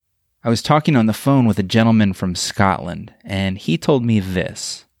I was talking on the phone with a gentleman from Scotland, and he told me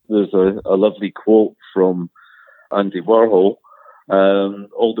this. There's a lovely quote from Andy Warhol.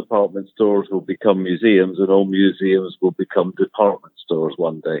 All department stores will become museums, and all museums will become department stores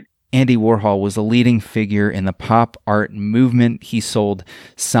one day. Andy Warhol was a leading figure in the pop art movement. He sold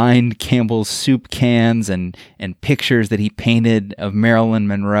signed Campbell's soup cans and pictures that he painted of Marilyn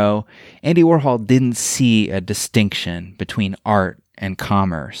Monroe. Andy Warhol didn't see a distinction between art and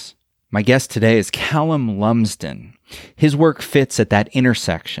commerce. My guest today is Callum Lumsden. His work fits at that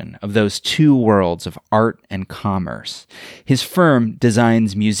intersection of those two worlds of art and commerce. His firm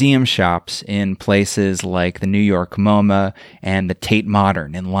designs museum shops in places like the New York MoMA and the Tate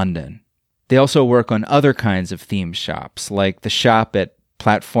Modern in London. They also work on other kinds of themed shops, like the shop at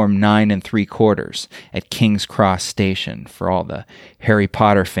Platform 9 3/4 at King's Cross Station for all the Harry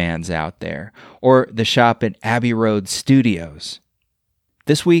Potter fans out there, or the shop at Abbey Road Studios.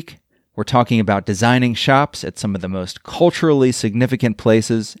 This week, we're talking about designing shops at some of the most culturally significant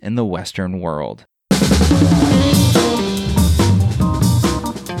places in the Western world.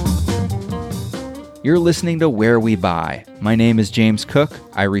 You're listening to Where We Buy. My name is James Cook.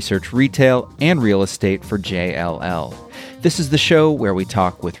 I research retail and real estate for JLL. This is the show where we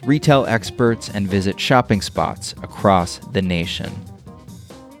talk with retail experts and visit shopping spots across the nation.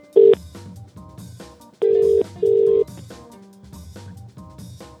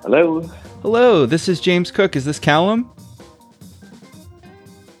 Hello. Hello, this is James Cook. Is this Callum?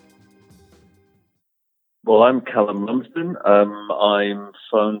 Well, I'm Callum Lumsden. I'm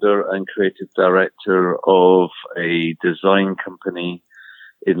founder and creative director of a design company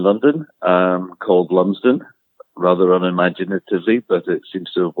in London called Lumsden, rather unimaginatively, but it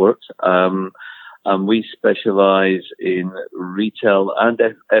seems to have worked. And we specialize in retail and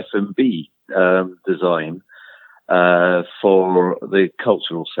F&B design for the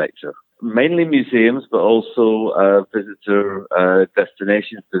cultural sector. Mainly museums, but also visitor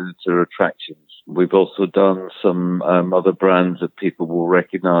destinations, visitor attractions. We've also done some other brands that people will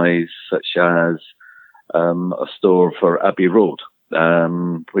recognize, such as a store for Abbey Road,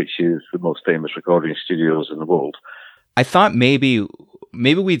 which is the most famous recording studios in the world. I thought maybe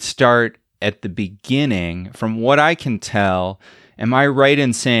we'd start at the beginning. From what I can tell, am I right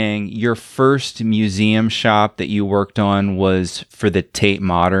in saying your first museum shop that you worked on was for the Tate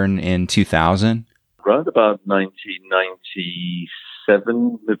Modern in 2000? Around about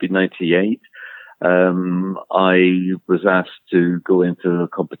 1997, maybe 98, I was asked to go into a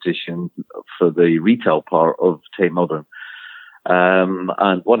competition for the retail part of Tate Modern,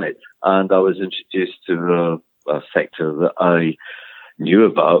 and won it. And I was introduced to a sector that I knew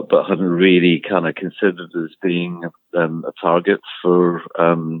about, but hadn't really kind of considered as being a target for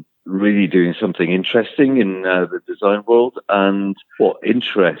really doing something interesting in the design world. And what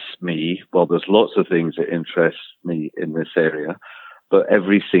interests me, well, there's lots of things that interest me in this area, but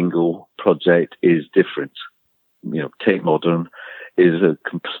every single project is different. You know, Tate Modern is a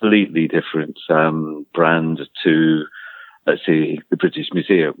completely different brand to, let's say, the British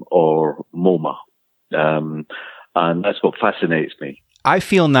Museum or MoMA. And that's what fascinates me. I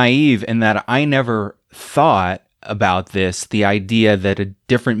feel naive in that I never thought about this, the idea that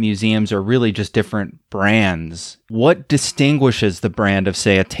different museums are really just different brands. What distinguishes the brand of,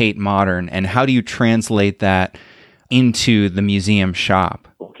 say, a Tate Modern, and how do you translate that into the museum shop?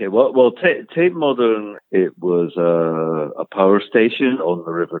 Okay, well, Tate Modern, it was a power station on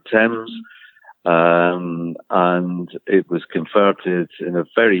the River Thames, and it was converted in a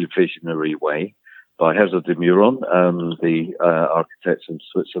very visionary way by Herzog de Meuron, the architects in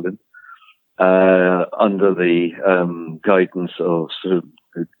Switzerland, under the guidance of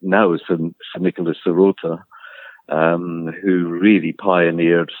now Sir Nicholas Sirota, who really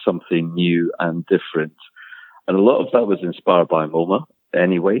pioneered something new and different. And a lot of that was inspired by MoMA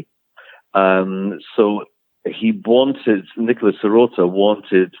anyway. So Nicholas Sirota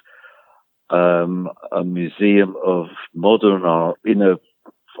wanted a museum of modern art in a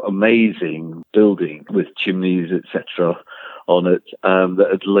amazing building with chimneys, etc., on it, that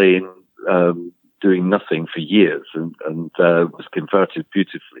had lain doing nothing for years and was converted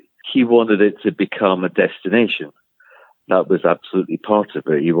beautifully. He wanted it to become a destination. That was absolutely part of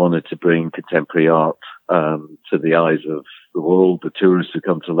it. He wanted to bring contemporary art to the eyes of the world, the tourists who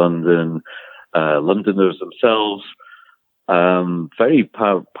come to London, Londoners themselves, very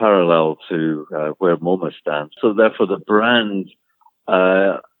parallel to where MoMA stands. So therefore the brand,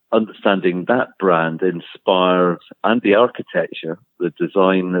 understanding that brand inspired, and the architecture, the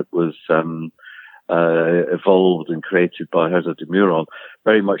design that was evolved and created by Herzog de Meuron,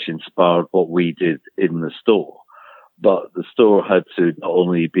 very much inspired what we did in the store. But the store had to not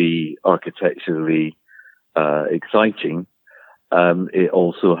only be architecturally exciting, it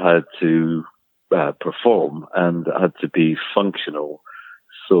also had to perform and had to be functional.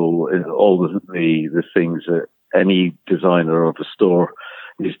 So all the things that any designer of a store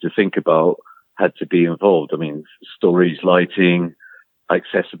needs to think about had to be involved. I mean, storage, lighting,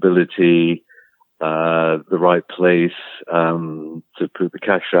 accessibility, the right place to put the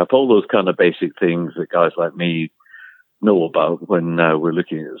cash wrap, all those kind of basic things that guys like me know about when we're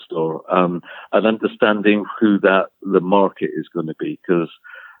looking at the store, and understanding who the market is going to be, because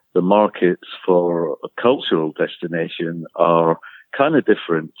the markets for a cultural destination are kind of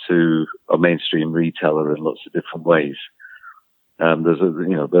different to a mainstream retailer in lots of different ways.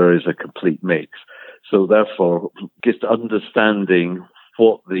 There is a complete mix. So therefore, just understanding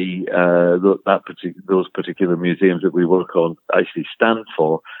what those particular museums that we work on actually stand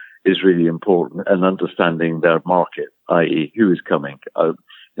for is really important, and understanding their market, i.e., who is coming.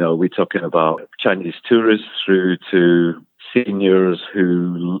 We're talking about Chinese tourists through to seniors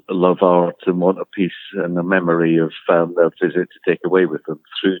who love art and want a piece and a memory of their visit to take away with them,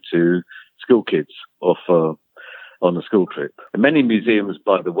 through to school kids on a school trip. And many museums,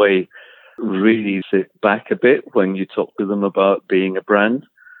 by the way, really sit back a bit when you talk to them about being a brand.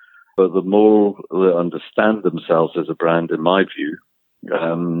 But the more they understand themselves as a brand, in my view,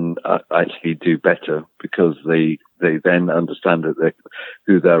 actually do better, because they then understand that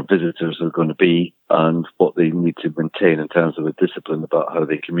who their visitors are going to be and what they need to maintain in terms of a discipline about how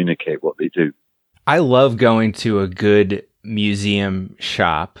they communicate what they do. I love going to a good museum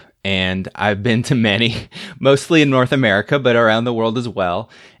shop, and I've been to many, mostly in North America, but around the world as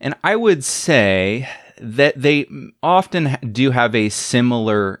well. And I would say that they often do have a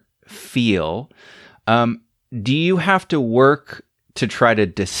similar feel. Do you have to work to try to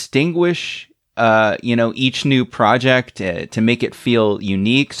distinguish, each new project to make it feel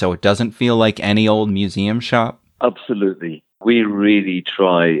unique, so it doesn't feel like any old museum shop? Absolutely. We really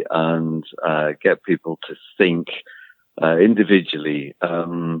try and get people to think individually.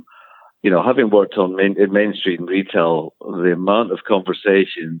 Having worked in mainstream retail, the amount of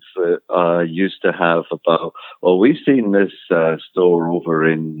conversations that I used to have about, well, we've seen this store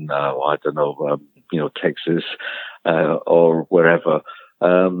over in, Texas or wherever.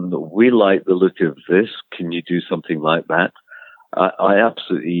 We like the look of this. Can you do something like that? I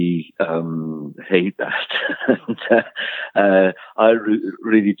absolutely hate that. And, I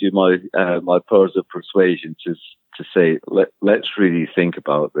really do my powers of persuasion to say, let's really think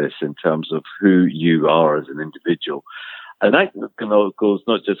about this in terms of who you are as an individual. And that goes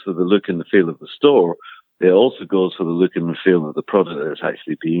not just for the look and the feel of the store, it also goes for the look and the feel of the product that's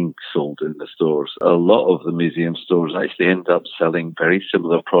actually being sold in the stores. A lot of the museum stores actually end up selling very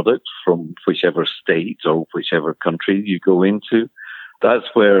similar products from whichever state or whichever country you go into. That's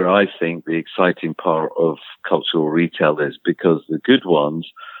where I think the exciting part of cultural retail is, because the good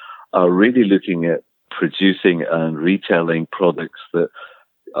ones are really looking at producing and retailing products that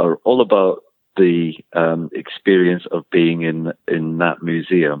are all about the experience of being in that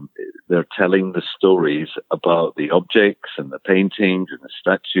museum. They're telling the stories about the objects and the paintings and the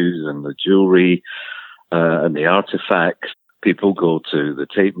statues and the jewelry and the artifacts. People go to the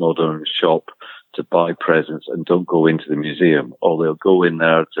Tate Modern shop to buy presents and don't go into the museum, or they'll go in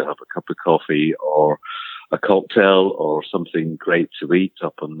there to have a cup of coffee or a cocktail or something great to eat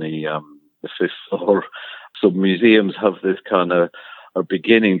up on the fifth floor. So museums have this are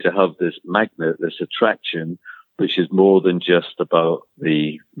beginning to have this magnet, this attraction, which is more than just about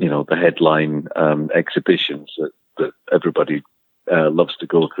the headline exhibitions that everybody loves to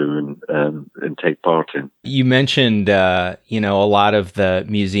go through and take part in. You mentioned, a lot of the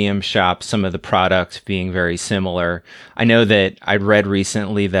museum shops, some of the products being very similar. I know that I'd read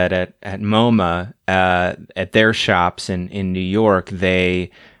recently that at MoMA, at their shops in New York,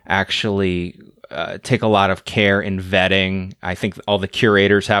 they actually take a lot of care in vetting. I think all the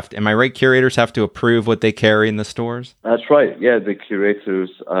curators am I right? Curators have to approve what they carry in the stores? That's right. Yeah, the curators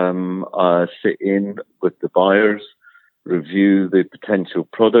sit in with the buyers, review the potential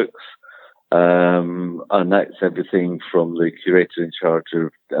products, and that's everything from the curator in charge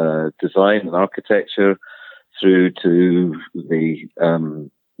of design and architecture through to the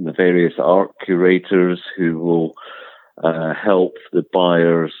various art curators who will help the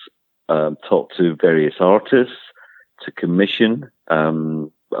buyers talk to various artists to commission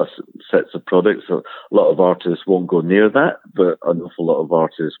sets of products. So a lot of artists won't go near that, but an awful lot of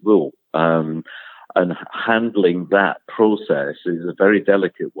artists will. And handling that process is a very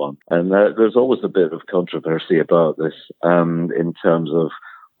delicate one. And there's always a bit of controversy about this in terms of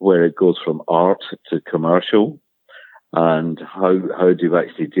where it goes from art to commercial. and how do you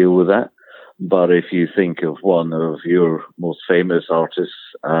actually deal with that? But if you think of one of your most famous artists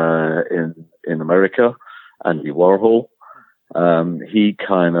in America, Andy Warhol, he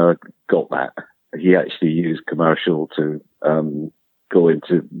kind of got that. He actually used commercial to go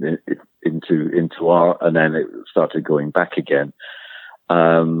into art, and then it started going back again.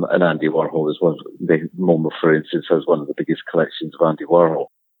 And Andy Warhol is MoMA, for instance, has one of the biggest collections of Andy Warhol.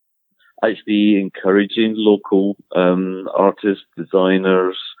 Actually encouraging local artists,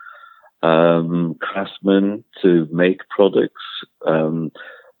 designers, craftsmen to make products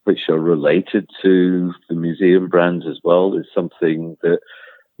which are related to the museum brands as well is something that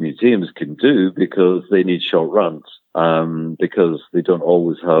museums can do, because they need short runs, because they don't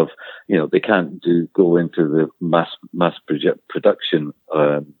always have, they can't go into the mass production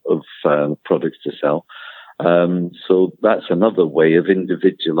of products to sell. So that's another way of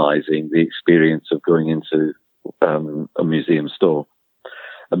individualizing the experience of going into a museum store.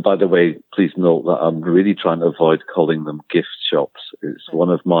 And by the way, please note that I'm really trying to avoid calling them gift shops. It's one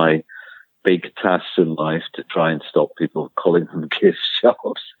of my big tasks in life to try and stop people calling them gift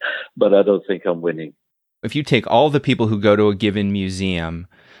shops, but I don't think I'm winning. If you take all the people who go to a given museum,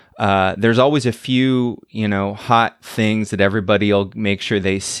 there's always a few, hot things that everybody will make sure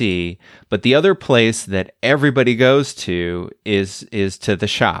they see. But the other place that everybody goes to is to the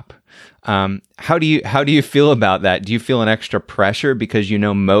shop. How do you feel about that? Do you feel an extra pressure because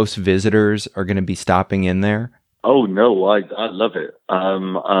most visitors are going to be stopping in there? Oh no, I love it.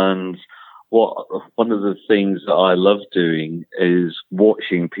 And one of the things that I love doing is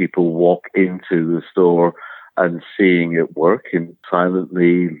watching people walk into the store and seeing it work, and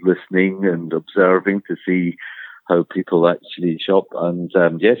silently listening and observing to see how people actually shop. And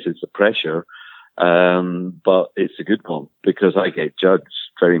yes, it's a pressure, but it's a good one, because I get judged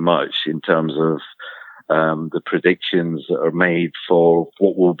very much in terms of the predictions that are made for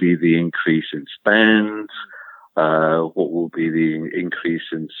what will be the increase in spend, what will be the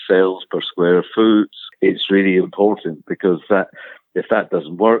increase in sales per square foot. It's really important, because if that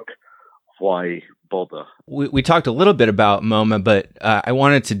doesn't work, why bother? We talked a little bit about MoMA, but I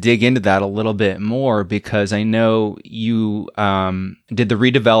wanted to dig into that a little bit more, because I know you did the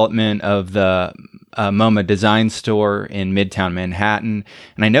redevelopment of the MoMA design store in Midtown Manhattan,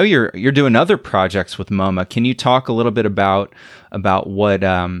 and I know you're doing other projects with MoMA. Can you talk a little bit about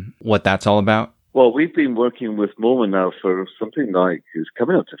what that's all about? Well, we've been working with MoMA now for something like, it's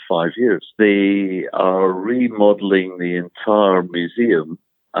coming up to 5 years. They are remodeling the entire museum,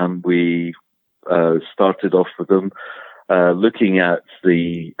 and we started off with them looking at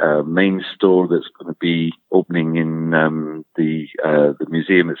the main store that's going to be opening in the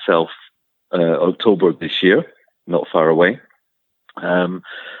museum itself October this year, not far away. That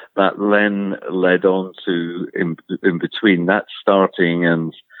then led on to, in between that starting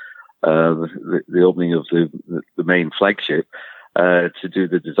and the opening of the main flagship, to do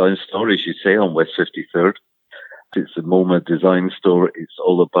the design store, as you say, on West 53rd. It's a MoMA design store. It's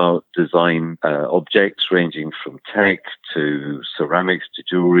all about design objects ranging from tech to ceramics to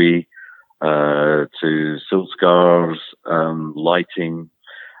jewelry to silk scarves, lighting.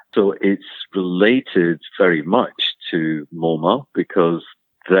 So it's related very much to MoMA, because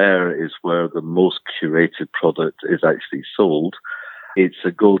there is where the most curated product is actually sold. It's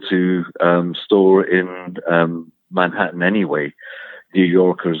a go-to store in Manhattan anyway. New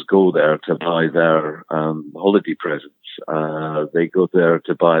Yorkers go there to buy their holiday presents. They go there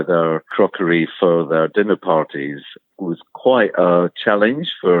to buy their crockery for their dinner parties. It was quite a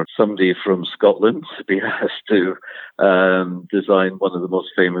challenge for somebody from Scotland to be asked to design one of the most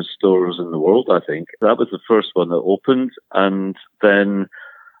famous stores in the world, I think. That was the first one that opened, and then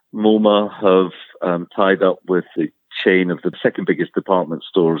MoMA have tied up with the chain of the second biggest department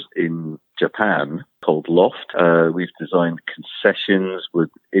stores in Japan called Loft. We've designed concessions with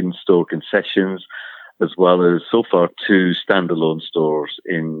in-store concessions, as well as so far 2 standalone stores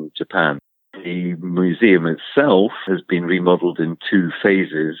in Japan. The museum itself has been remodeled in 2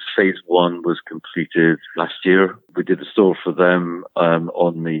 phases. Phase 1 was completed last year. We did a store for them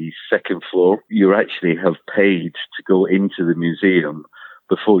on the 2nd floor. You actually have paid to go into the museum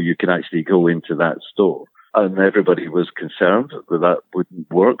before you can actually go into that store. And everybody was concerned that wouldn't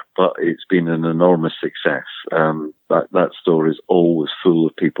work, but it's been an enormous success. That store is always full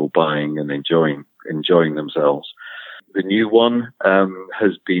of people buying and enjoying themselves. The new one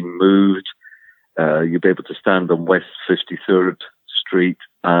has been moved. You'll be able to stand on West 53rd Street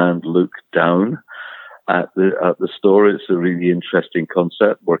and look down at the store. It's a really interesting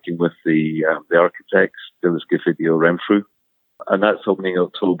concept, working with the architects, Dillis Gifidio Renfrew, and that's opening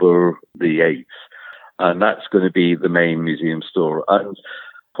October the 8th. And that's going to be the main museum store. And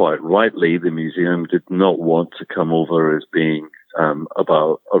quite rightly, the museum did not want to come over as being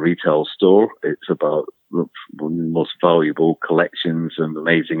about a retail store. It's about the most valuable collections and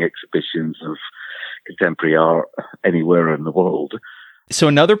amazing exhibitions of contemporary art anywhere in the world. So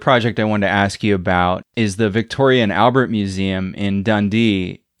another project I wanted to ask you about is the Victoria and Albert Museum in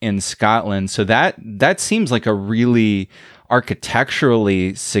Dundee in Scotland. So that seems like a really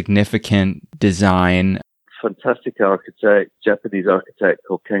architecturally significant design. Fantastic architect, Japanese architect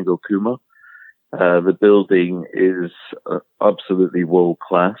called Kengo Kuma. The building is absolutely world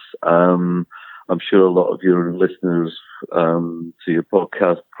class. I'm sure a lot of your listeners to your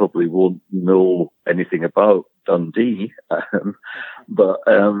podcast probably won't know anything about Dundee, but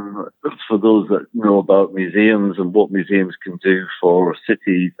for those that know about museums and what museums can do for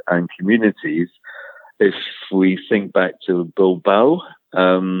cities and communities, if we think back to Bilbao,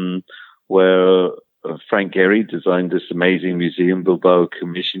 where Frank Gehry designed this amazing museum, Bilbao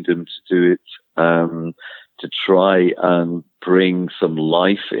commissioned him to do it, to try and bring some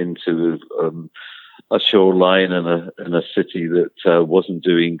life into a shoreline and a city that wasn't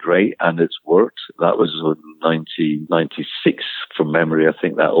doing great, and it's worked. That was in 1996, from memory. I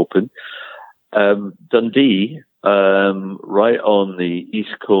think that opened. Dundee, right on the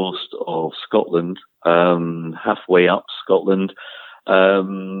east coast of Scotland, halfway up Scotland,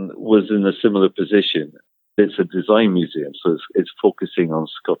 was in a similar position. It's a design museum, so it's focusing on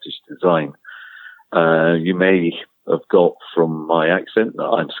Scottish design. You may have got from my accent that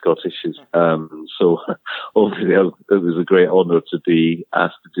I'm Scottish, so obviously it was a great honour to be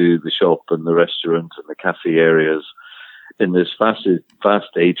asked to do the shop and the restaurant and the cafe areas in this vast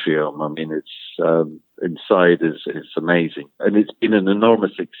atrium. I mean, it's inside is amazing, and it's been an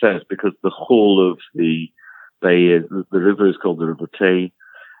enormous success because the whole of the river is called the River Tay.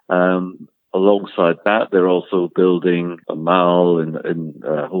 Alongside that, they're also building a mall and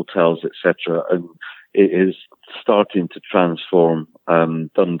hotels, etc. And it is starting to transform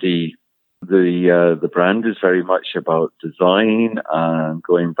Dundee. The brand is very much about design and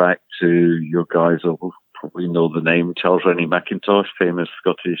going back to your guys who probably know the name, Charles Rennie Mackintosh, famous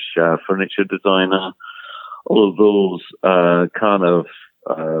Scottish furniture designer. All of those kind of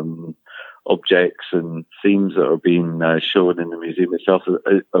objects and themes that are being shown in the museum itself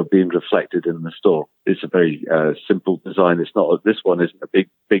are being reflected in the store. It's a very simple design. This one isn't a big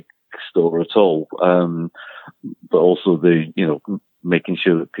store at all, but also making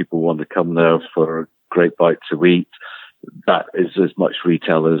sure that people want to come there for a great bite to eat. That is as much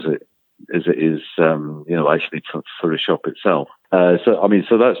retail as it is, actually for a shop itself. So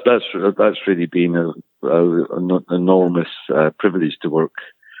that's really been an enormous privilege to work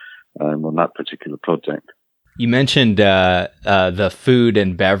on that particular project. You mentioned the food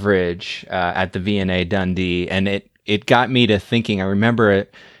and beverage at the V&A Dundee, and it got me to thinking. I remember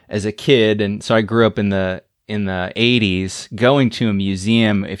it as a kid, and so I grew up in the 80s, going to a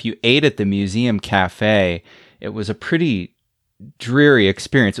museum. If you ate at the museum cafe, it was a pretty dreary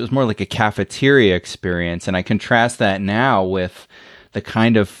experience. It was more like a cafeteria experience, and I contrast that now with the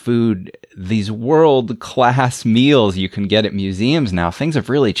kind of food, these world-class meals you can get at museums now. Things have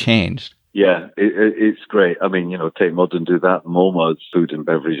really changed. Yeah, it's great. I mean, Tate Modern do that. MoMA's food and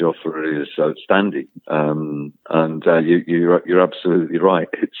beverage offer is outstanding. You're absolutely right.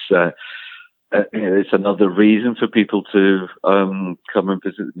 It's another reason for people to come and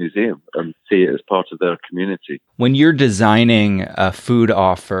visit the museum and see it as part of their community. When you're designing a food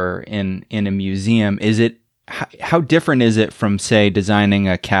offer in a museum, how different is it from, say, designing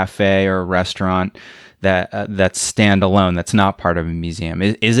a cafe or a restaurant that's standalone, that's not part of a museum?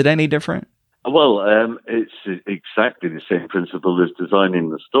 Is it any different? Well, it's exactly the same principle as designing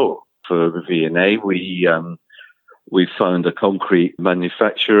the store. For the V&A, we found a concrete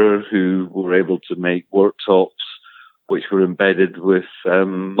manufacturer who were able to make worktops which were embedded with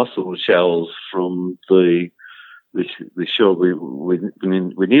mussel shells from the shore. We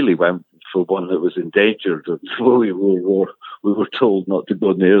nearly went for one that was endangered. We were told not to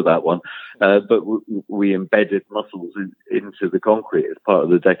go near that one, but we embedded mussels into the concrete as part of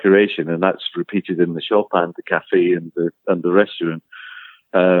the decoration, and that's repeated in the shop and the cafe and the restaurant.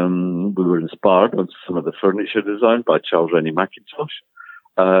 We were inspired on some of the furniture design by Charles Rennie Mackintosh.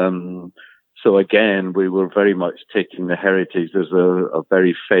 So again, we were very much taking the heritage. There's a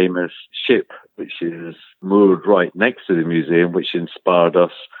very famous ship which is moored right next to the museum, which inspired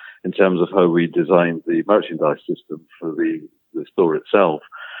us in terms of how we designed the merchandise system for the store itself.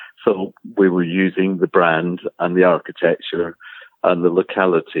 So we were using the brand and the architecture and the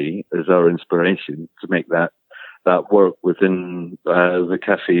locality as our inspiration to make that that work within the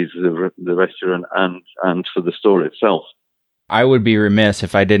cafes, the restaurant, and for the store itself. I would be remiss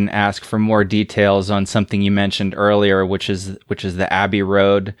if I didn't ask for more details on something you mentioned earlier, which is the Abbey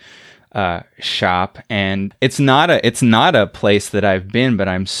Road shop. And it's not a place that I've been, but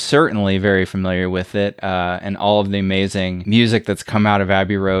I'm certainly very familiar with it, and all of the amazing music that's come out of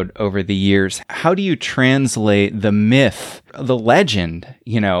Abbey Road over the years. How do you translate the myth, the legend,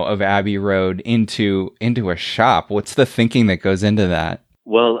 of Abbey Road into a shop? What's the thinking that goes into that?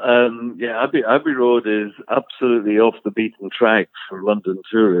 Well, Abbey Road is absolutely off the beaten track for London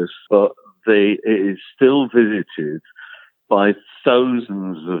tourists, but it is still visited by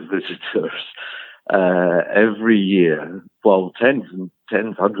thousands of visitors every year. Well, tens,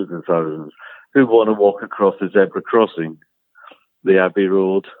 hundreds of thousands who want to walk across the zebra crossing. The Abbey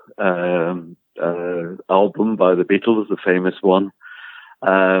Road album by the Beatles, the famous one,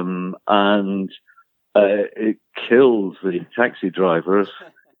 and it kills the taxi drivers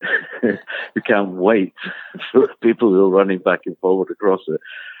who can't wait for people who are running back and forward across it.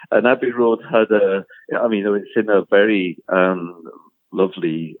 And Abbey Road it's in a very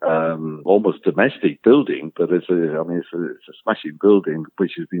lovely, almost domestic building, but it's a smashing building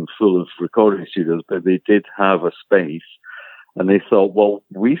which has been full of recording studios. But they did have a space, and they thought, well,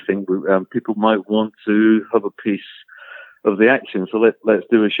 we think people might want to have a piece of the action, so let's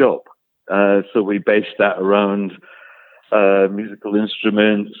do a shop. So we based that around musical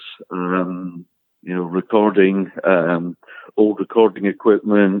instruments, recording, old recording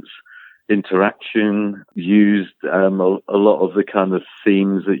equipment, interaction, used a lot of the kind of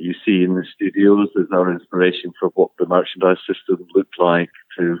themes that you see in the studios as our inspiration for what the merchandise system looked like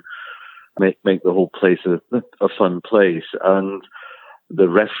to make the whole place a fun place. And the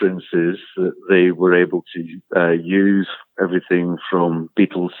references that they were able to use, everything from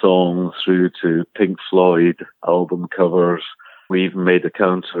Beatles songs through to Pink Floyd album covers. We even made a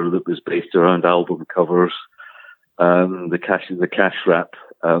counter that was based around album covers. The cash wrap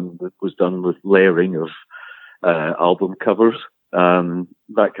that was done with layering of album covers,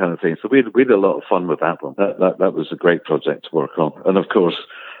 that kind of thing. So we had a lot of fun with that one. That was a great project to work on. And of course,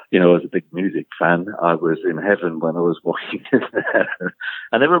 as a big music fan, I was in heaven when I was walking in there.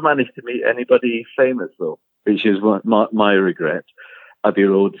 I never managed to meet anybody famous, though, which is my regret. Abbey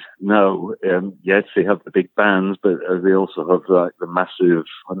Road now, yes, they have the big bands, but they also have the massive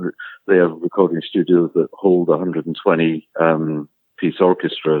they have recording studios that hold 120 piece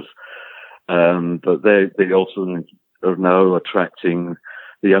orchestras. But they also are now attracting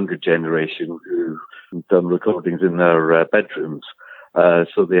the younger generation who have done recordings in their bedrooms.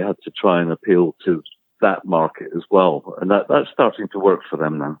 So they had to try and appeal to that market as well. And that's starting to work for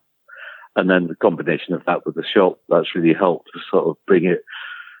them now. And then the combination of that with the shop, that's really helped to sort of bring it,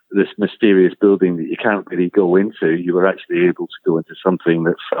 this mysterious building that you can't really go into. You were actually able to go into something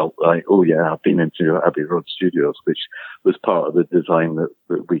that felt like, oh yeah, I've been into Abbey Road Studios, which was part of the design that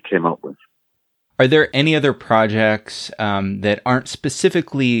we came up with. Are there any other projects that aren't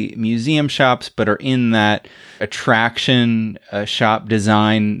specifically museum shops, but are in that attraction shop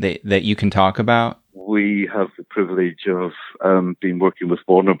design that you can talk about? We have the privilege of being working with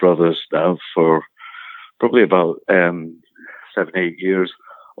Warner Brothers now for probably about 7-8 years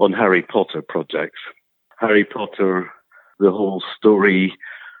on Harry Potter projects. Harry Potter, the whole story,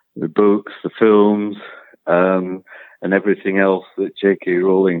 the books, the films, and everything else that J.K.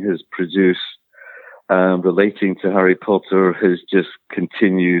 Rowling has produced relating to Harry Potter has just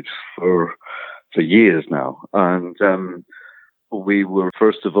continued for years now. And we were,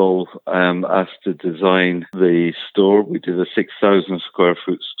 first of all, asked to design the store. We did a 6,000 square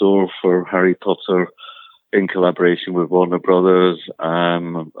foot store for Harry Potter in collaboration with Warner Brothers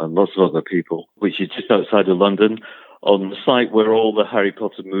and lots of other people, which is just outside of London, on the site where all the Harry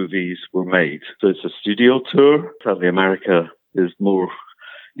Potter movies were made. So it's a studio tour. Sadly, America is more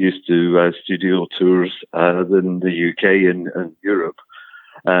used to studio tours than the UK and Europe,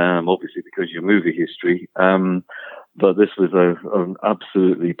 obviously because of your movie history. But this was an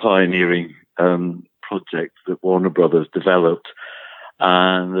absolutely pioneering project that Warner Brothers developed.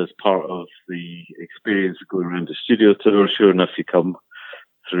 And as part of the experience of going around the studio tour, sure enough, you come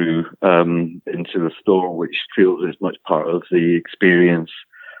through into the store, which feels as much part of the experience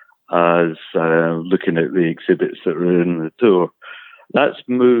as looking at the exhibits that are in the tour. That's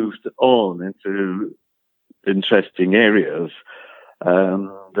moved on into interesting areas.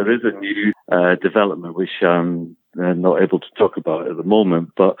 There is a new development which I'm not able to talk about at the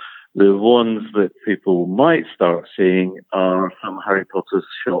moment, but the ones that people might start seeing are some Harry Potter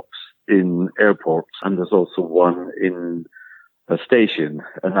shops in airports, and there's also one in a station,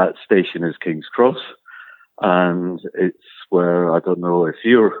 and that station is King's Cross. and it's where, I don't know if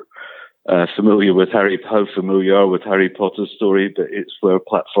you're familiar with how familiar you are with Harry Potter's story, but it's where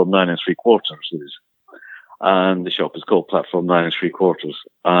Platform 9 3/4 is. And the shop is called Platform 9 3/4.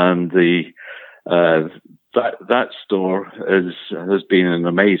 And that store has been an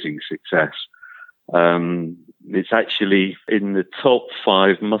amazing success. It's actually in the top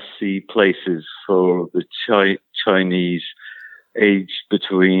 5 must-see places for the Chinese aged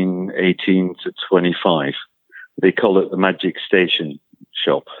between 18 to 25. They call it the Magic Station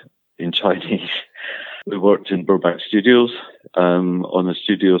shop in Chinese. We worked in Burbank Studios on a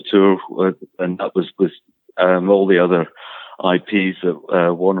studio tour, and that was with all the other IPs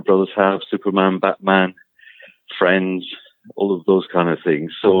that Warner Brothers have, Superman, Batman, Friends, all of those kind of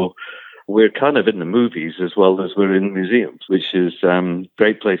things. So we're kind of in the movies as well as we're in museums, which is a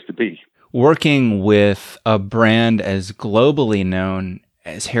great place to be. Working with a brand as globally known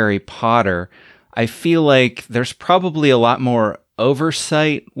as Harry Potter, I feel like there's probably a lot more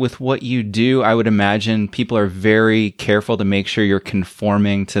oversight with what you do. I would imagine people are very careful to make sure you're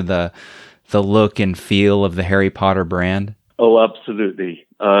conforming to the look and feel of the Harry Potter brand. Oh, absolutely.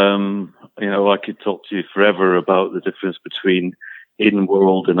 I could talk to you forever about the difference between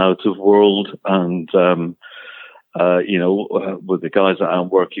in-world and out-of-world. And, with the guys that I'm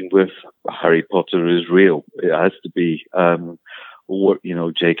working with, Harry Potter is real. It has to be.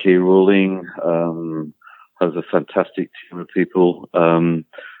 J.K. Rowling has a fantastic team of people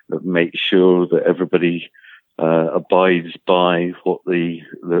that make sure that everybody abides by what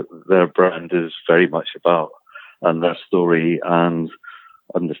their brand is very much about, and their story, and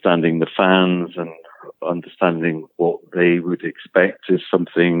understanding the fans and understanding what they would expect is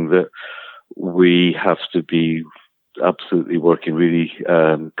something that we have to be absolutely working really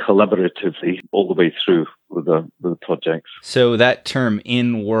collaboratively all the way through with the projects. So that term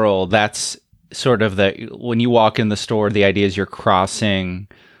 "in world," that's sort of when you walk in the store, the idea is you're crossing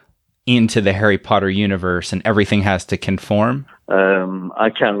into the Harry Potter universe and everything has to conform? I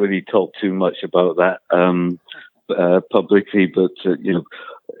can't really talk too much about that publicly, but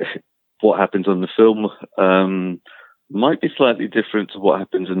what happens on the film might be slightly different to what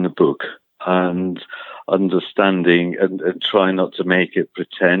happens in the book, and understanding and try not to make it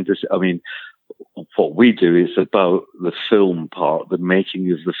pretend. I mean, what we do is about the film part, the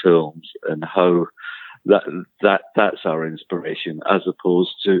making of the films, and how that's our inspiration, as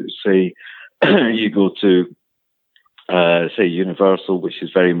opposed to, say, you go to say Universal, which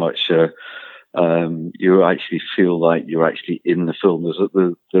is very much you actually feel like you're actually in the film.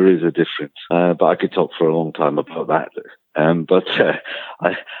 There is a difference, but I could talk for a long time about that. But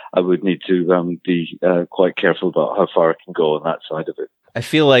I would need to be quite careful about how far I can go on that side of it. I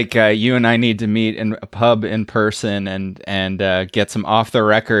feel like you and I need to meet in a pub in person and get some off the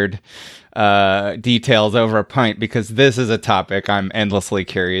record details over a pint, because this is a topic I'm endlessly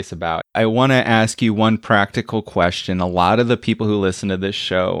curious about. I want to ask you one practical question. A lot of the people who listen to this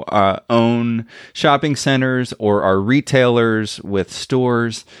show own shopping centers or are retailers with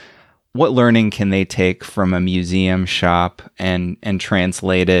stores. What learning can they take from a museum shop and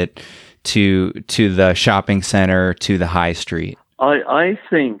translate it to the shopping center, to the high street? I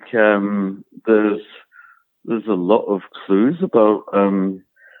think there's a lot of clues about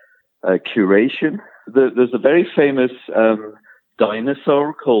curation. There's a very famous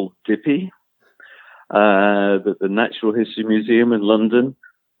dinosaur called Dippy that the Natural History Museum in London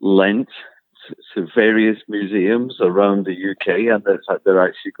lent to various museums around the UK, and they're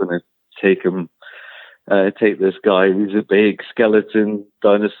actually going to take this guy. He's a big skeleton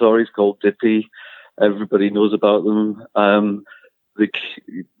dinosaur. He's called Dippy. Everybody knows about them.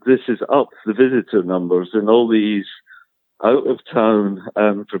 This is up the visitor numbers in all these out-of-town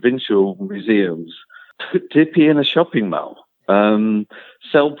provincial museums. Put Dippy in a shopping mall.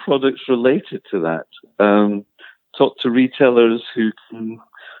 Sell products related to that. Talk to retailers who can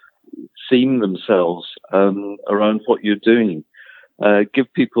theme themselves around what you're doing.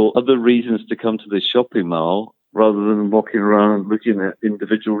 Give people other reasons to come to the shopping mall rather than walking around looking at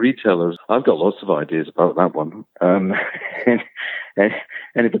individual retailers. I've got lots of ideas about that one.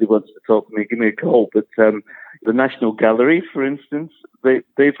 Anybody wants to talk to me, give me a call. But the National Gallery, for instance,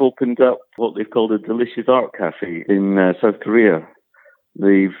 they've opened up what they've called a delicious art cafe in South Korea.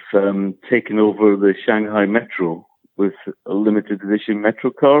 They've taken over the Shanghai Metro with limited edition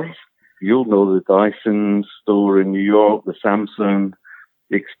Metro cars. You'll know the Dyson store in New York, the Samsung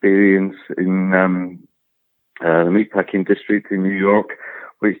experience in the meatpacking district in New York,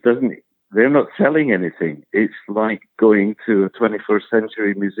 which they're not selling anything. It's like going to a 21st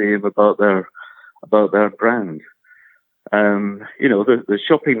century museum about their brand. The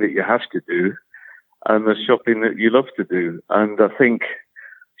shopping that you have to do, and there's shopping that you love to do. And I think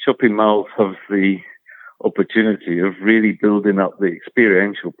shopping malls have the opportunity of really building up the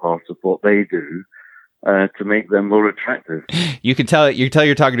experiential part of what they do to make them more attractive. You can tell you're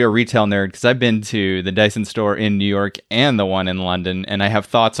talking to a retail nerd, because I've been to the Dyson store in New York and the one in London, and I have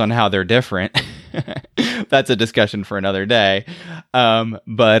thoughts on how they're different. That's a discussion for another day.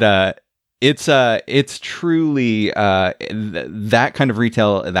 But it's truly that kind of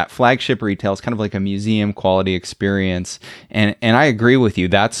retail, that flagship retail is kind of like a museum quality experience. And I agree with you.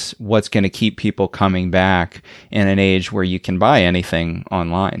 That's what's going to keep people coming back in an age where you can buy anything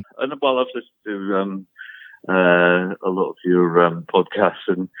online. And well, I've listened to a lot of your podcasts,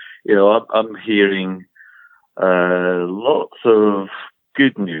 and I'm hearing lots of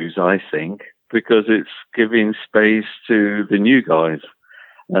good news, I think, because it's giving space to the new guys.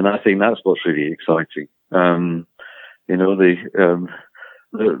 And I think that's what's really exciting. The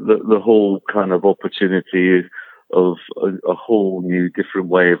whole kind of opportunity of a whole new, different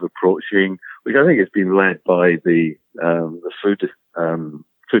way of approaching, which I think has been led by the food and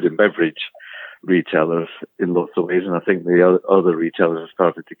beverage retailers in lots of ways, and I think the other retailers have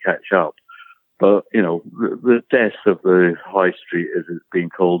started to catch up. But the death of the high street, as it's being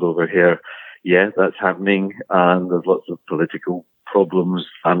called over here, yeah, that's happening, and there's lots of political problems,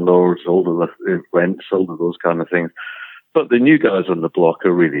 landlords, all the rents, all of those kind of things. But the new guys on the block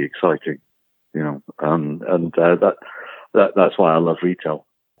are really exciting, that's why I love retail.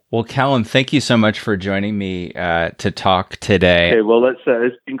 Well, Callum, thank you so much for joining me to talk today. Okay, well, it's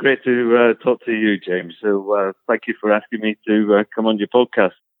been great to talk to you, James. So thank you for asking me to come on your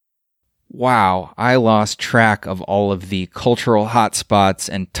podcast. Wow, I lost track of all of the cultural hotspots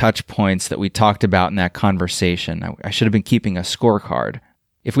and touch points that we talked about in that conversation. I should have been keeping a scorecard.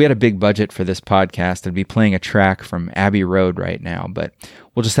 If we had a big budget for this podcast, I'd be playing a track from Abbey Road right now, but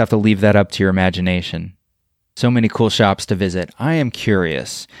we'll just have to leave that up to your imagination. So many cool shops to visit. I am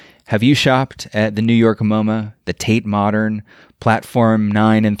curious. Have you shopped at the New York MoMA, the Tate Modern, Platform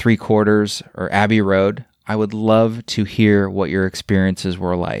 9 3/4, or Abbey Road? I would love to hear what your experiences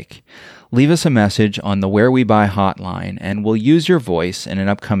were like. Leave us a message on the Where We Buy hotline, and we'll use your voice in an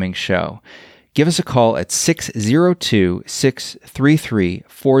upcoming show. Give us a call at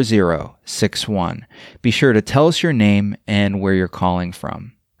 602-633-4061. Be sure to tell us your name and where you're calling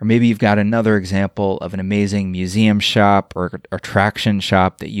from. Or maybe you've got another example of an amazing museum shop or attraction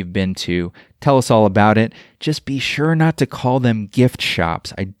shop that you've been to. Tell us all about it. Just be sure not to call them gift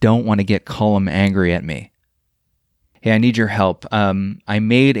shops. I don't want to get Callum angry at me. Hey, I need your help. I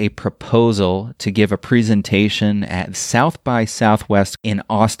made a proposal to give a presentation at South by Southwest in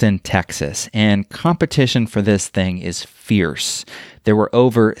Austin, Texas, and competition for this thing is fierce. There were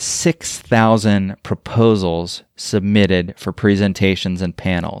over 6,000 proposals submitted for presentations and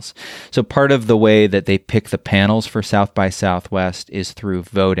panels. So part of the way that they pick the panels for South by Southwest is through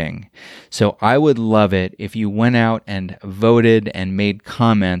voting. So I would love it if you went out and voted and made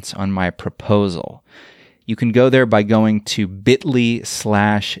comments on my proposal. You can go there by going to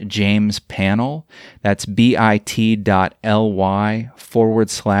bit.ly/JamesPanel. That's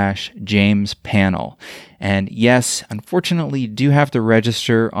bit.ly/JamesPanel. And yes, unfortunately, you do have to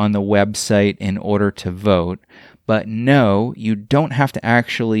register on the website in order to vote. But no, you don't have to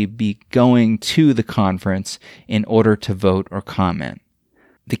actually be going to the conference in order to vote or comment.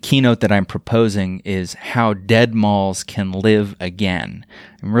 The keynote that I'm proposing is how dead malls can live again.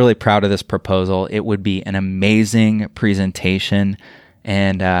 I'm really proud of this proposal. It would be an amazing presentation,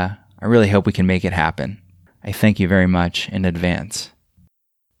 and I really hope we can make it happen. I thank you very much in advance.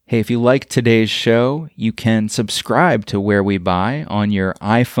 Hey, if you like today's show, you can subscribe to Where We Buy on your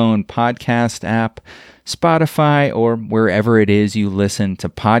iPhone podcast app, Spotify, or wherever it is you listen to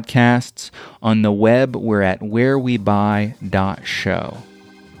podcasts. On the web, we're at wherewebuy.show.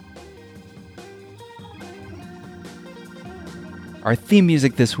 Our theme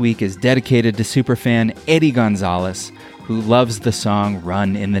music this week is dedicated to superfan Eddie Gonzalez, who loves the song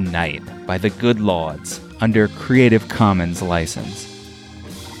Run in the Night by the Good Lords under Creative Commons license.